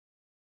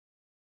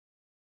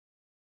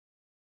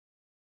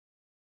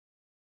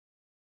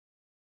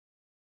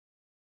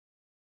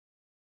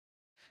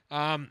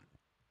Um,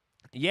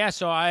 yeah.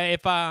 So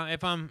if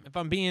I'm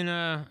being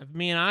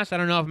honest, I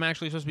don't know if I'm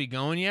actually supposed to be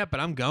going yet, but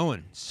I'm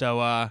going.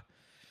 So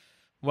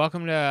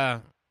welcome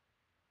to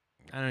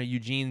I don't know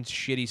Eugene's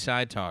shitty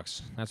side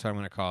talks. That's what I'm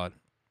gonna call it.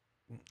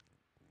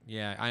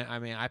 Yeah. I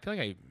mean I feel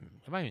like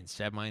have I even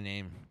said my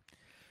name?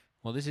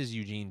 Well, this is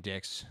Eugene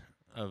Dix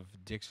of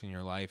Dix in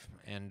Your Life,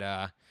 and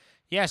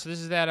yeah. So this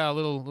is that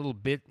little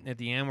bit at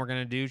the end we're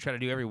gonna try to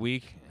do every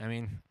week. I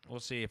mean, we'll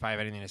see if I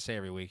have anything to say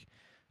every week.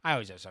 I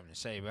always have something to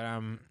say,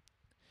 but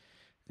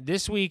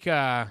this week,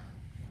 oh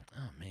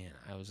man,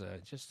 I was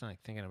just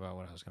like thinking about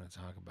what I was going to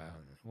talk about.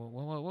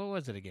 What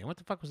was it again? What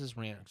the fuck was this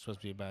rant supposed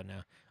to be about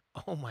now?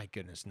 Oh my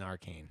goodness,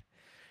 Narcane.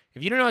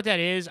 If you don't know what that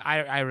is,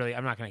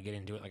 I'm not going to get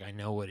into it. Like I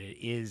know what it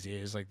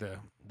is like the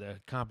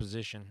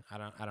composition.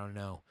 I don't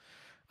know.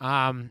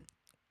 Um,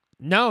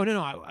 no.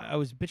 I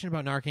was bitching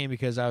about Narcane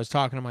because I was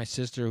talking to my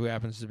sister who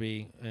happens to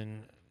be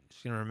and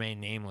she's going to remain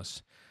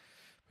nameless,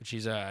 but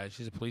she's a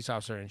police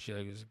officer and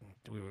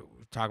we were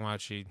talking about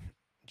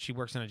she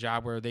works in a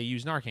job where they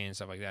use Narcan and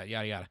stuff like that,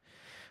 yada yada.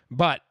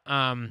 But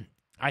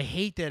I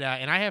hate that,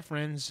 and I have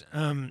friends,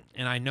 and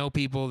I know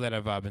people that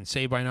have been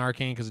saved by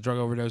Narcan because of drug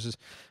overdoses.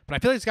 But I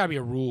feel like it's got to be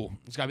a rule.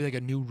 It's got to be like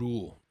a new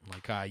rule.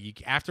 Like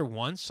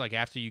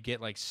after you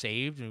get like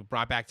saved and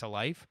brought back to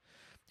life,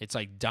 it's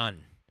like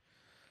done.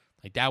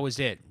 Like that was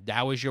it.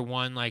 That was your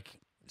one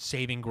like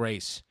saving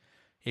grace.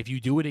 If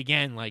you do it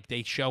again, like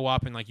they show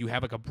up and like you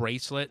have like a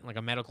bracelet, like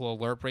a medical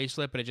alert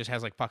bracelet, but it just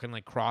has like fucking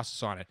like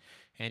crosses on it,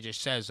 and it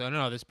just says, "Oh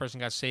no, this person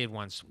got saved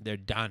once. They're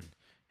done,"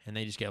 and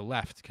they just get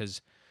left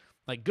because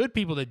like good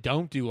people that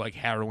don't do like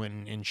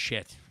heroin and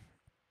shit.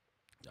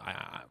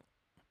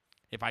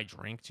 If I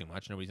drink too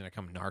much, nobody's gonna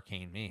come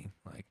Narcane me.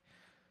 Like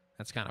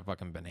that's kind of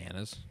fucking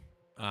bananas.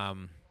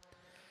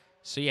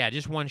 So yeah,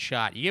 just one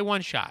shot. You get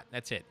one shot.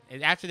 That's it.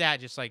 And after that,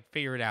 just like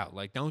figure it out.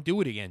 Like don't do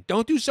it again.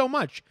 Don't do so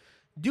much.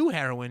 Do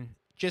heroin.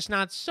 Just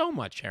not so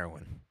much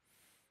heroin.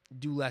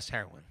 Do less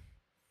heroin.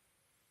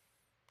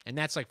 And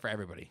that's like for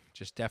everybody.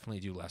 Just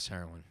definitely do less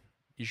heroin.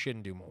 You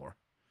shouldn't do more.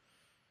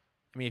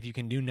 I mean, if you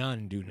can do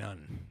none, do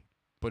none.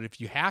 But if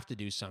you have to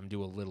do some,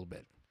 do a little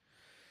bit.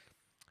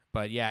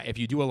 But yeah, if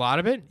you do a lot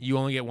of it, you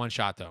only get one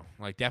shot though.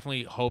 Like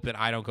definitely hope that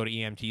I don't go to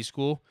EMT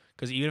school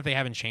because even if they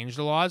haven't changed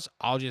the laws,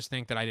 I'll just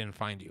think that I didn't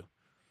find you.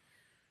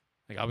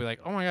 Like I'll be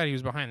like, oh my God, he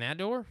was behind that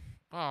door?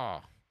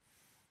 Oh,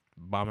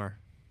 bummer.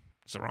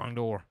 It's the wrong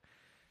door.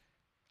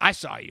 I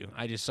saw you.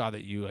 I just saw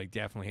that you like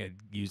definitely had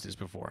used this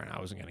before, and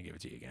I wasn't gonna give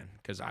it to you again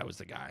because I was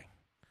the guy.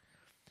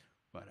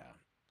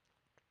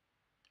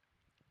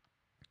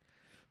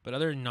 But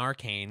other than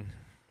Narcane,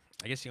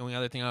 I guess the only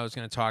other thing I was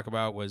gonna talk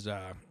about was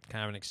kind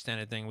of an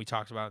extended thing we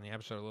talked about in the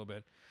episode a little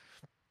bit.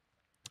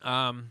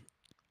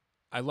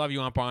 I love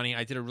you, Aunt Bonnie.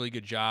 I did a really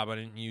good job. I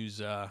didn't use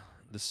the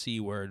C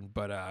word,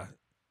 but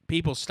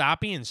people stop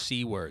being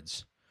C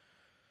words,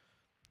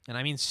 and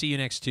I mean see you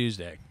next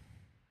Tuesday.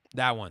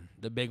 That one,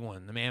 the big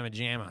one, the mamma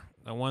jamma,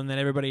 the one that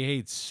everybody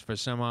hates for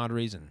some odd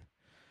reason.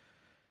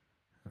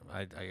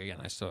 I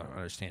still don't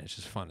understand. It's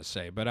just fun to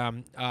say.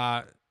 But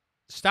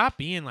stop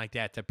being like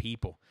that to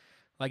people.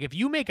 Like if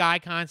you make eye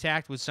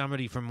contact with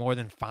somebody for more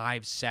than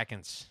 5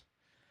 seconds,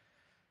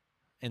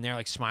 and they're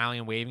like smiling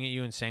and waving at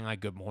you and saying like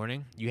good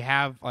morning, you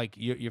have like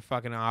you're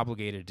fucking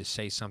obligated to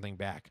say something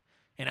back.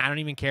 And I don't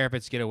even care if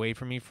it's get away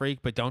from me,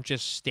 freak. But don't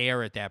just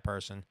stare at that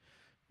person.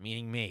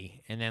 Meaning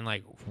me, and then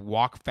like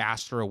walk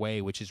faster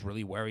away, which is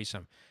really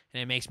worrisome,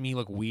 and it makes me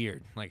look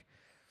weird. Like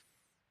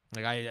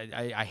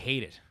I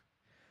hate it.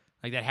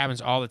 Like that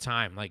happens all the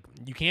time. Like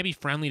you can't be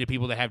friendly to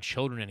people that have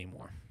children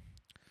anymore.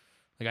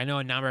 Like I know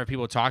a number of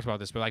people talked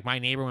about this, but like my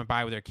neighbor went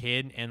by with her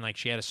kid, and like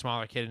she had a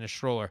smaller kid in a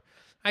stroller.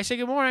 I said,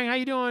 "Good morning, how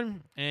you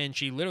doing?" And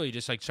she literally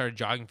just like started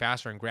jogging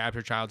faster and grabbed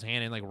her child's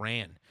hand and like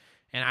ran.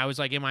 And I was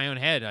like in my own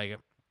head, like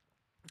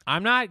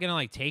I'm not gonna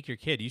like take your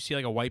kid. You see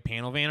like a white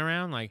panel van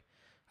around, like.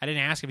 I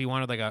didn't ask if he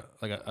wanted like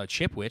a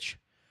chipwich.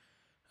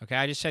 Okay,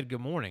 I just said good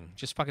morning.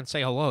 Just fucking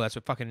say hello. That's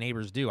what fucking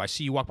neighbors do. I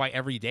see you walk by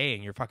every day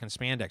and you're fucking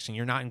spandex and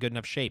you're not in good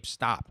enough shape.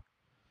 Stop.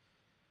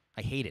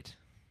 I hate it.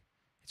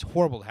 It's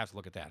horrible to have to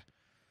look at that.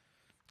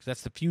 Because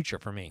that's the future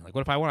for me. Like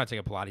what if I want to take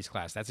a Pilates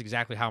class? That's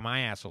exactly how my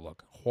ass will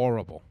look.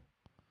 Horrible.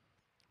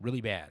 Really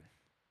bad.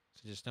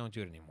 So just don't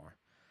do it anymore.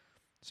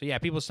 So yeah,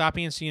 people stop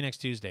being see you next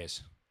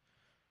Tuesdays.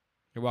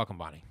 You're welcome,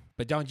 Bonnie.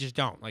 But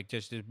don't. Like,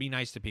 just be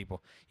nice to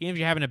people. Even if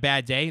you're having a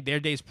bad day,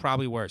 their day's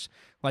probably worse.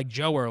 Like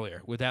Joe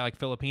earlier with that, like,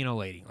 Filipino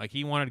lady. Like,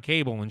 he wanted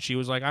cable, and she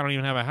was like, I don't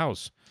even have a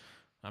house.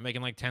 I'm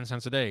making, like, 10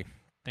 cents a day.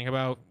 Think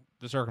about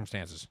the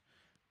circumstances.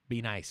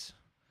 Be nice.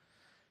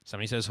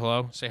 Somebody says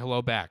hello, say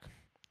hello back.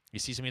 You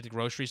see somebody at the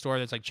grocery store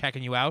that's, like,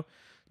 checking you out,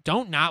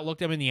 don't not look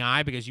them in the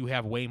eye because you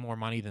have way more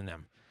money than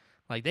them.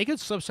 Like, they could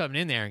slip something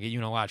in there and get you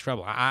in a lot of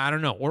trouble. I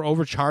don't know. Or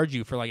overcharge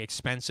you for, like,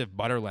 expensive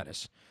butter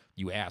lettuce.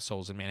 You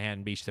assholes in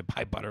Manhattan Beach that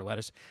buy butter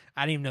lettuce.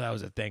 I didn't even know that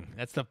was a thing.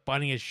 That's the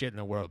funniest shit in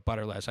the world,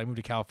 butter lettuce. I moved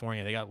to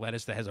California. They got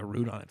lettuce that has a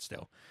root on it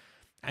still.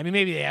 I mean,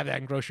 maybe they have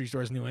that in grocery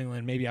stores in New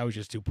England. Maybe I was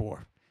just too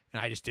poor,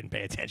 and I just didn't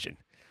pay attention.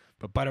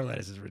 But butter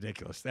lettuce is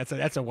ridiculous. That's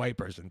a white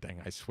person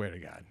thing. I swear to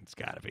God. It's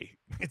got to be.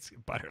 It's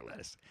butter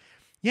lettuce.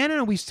 Yeah,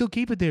 no, we still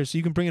keep it there so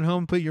you can bring it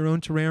home, put your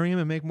own terrarium,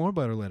 and make more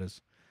butter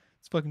lettuce.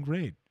 It's fucking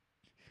great.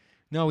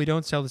 No, we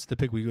don't sell this at the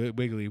Piggly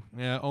Wiggly.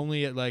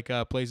 Only at like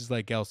places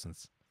like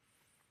Gelson's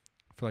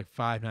for like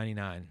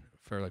 $5.99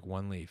 for like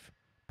one leaf,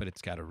 but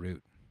it's got a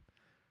root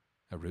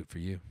for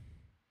you.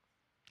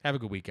 Have a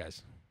good week,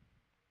 guys.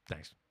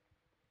 Thanks.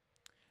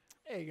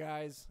 Hey,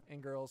 guys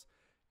and girls.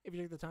 If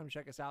you took the time to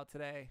check us out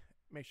today,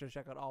 make sure to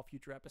check out all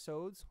future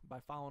episodes by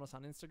following us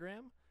on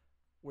Instagram,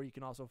 where you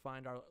can also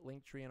find our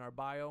link tree in our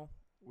bio,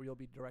 where you'll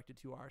be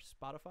directed to our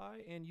Spotify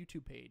and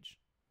YouTube page.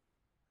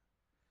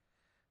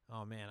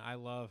 Oh, man, I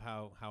love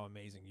how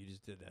amazing you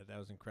just did that. That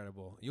was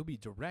incredible. You'll be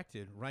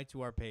directed right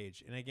to our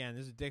page. And, again,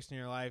 this is Dicks in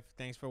Your Life.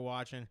 Thanks for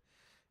watching.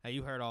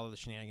 You heard all of the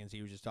shenanigans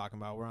he was just talking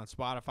about. We're on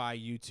Spotify,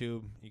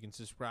 YouTube. You can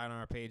subscribe on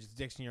our page. It's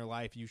Dicks in Your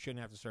Life. You shouldn't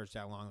have to search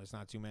that long. There's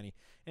not too many.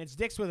 And it's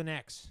Dicks with an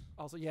X.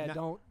 Also,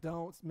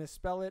 don't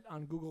misspell it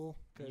on Google.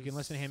 You can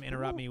listen to him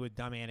interrupt me with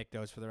dumb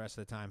anecdotes for the rest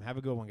of the time. Have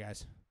a good one,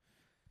 guys.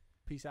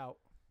 Peace out.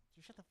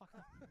 Shut the fuck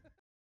up.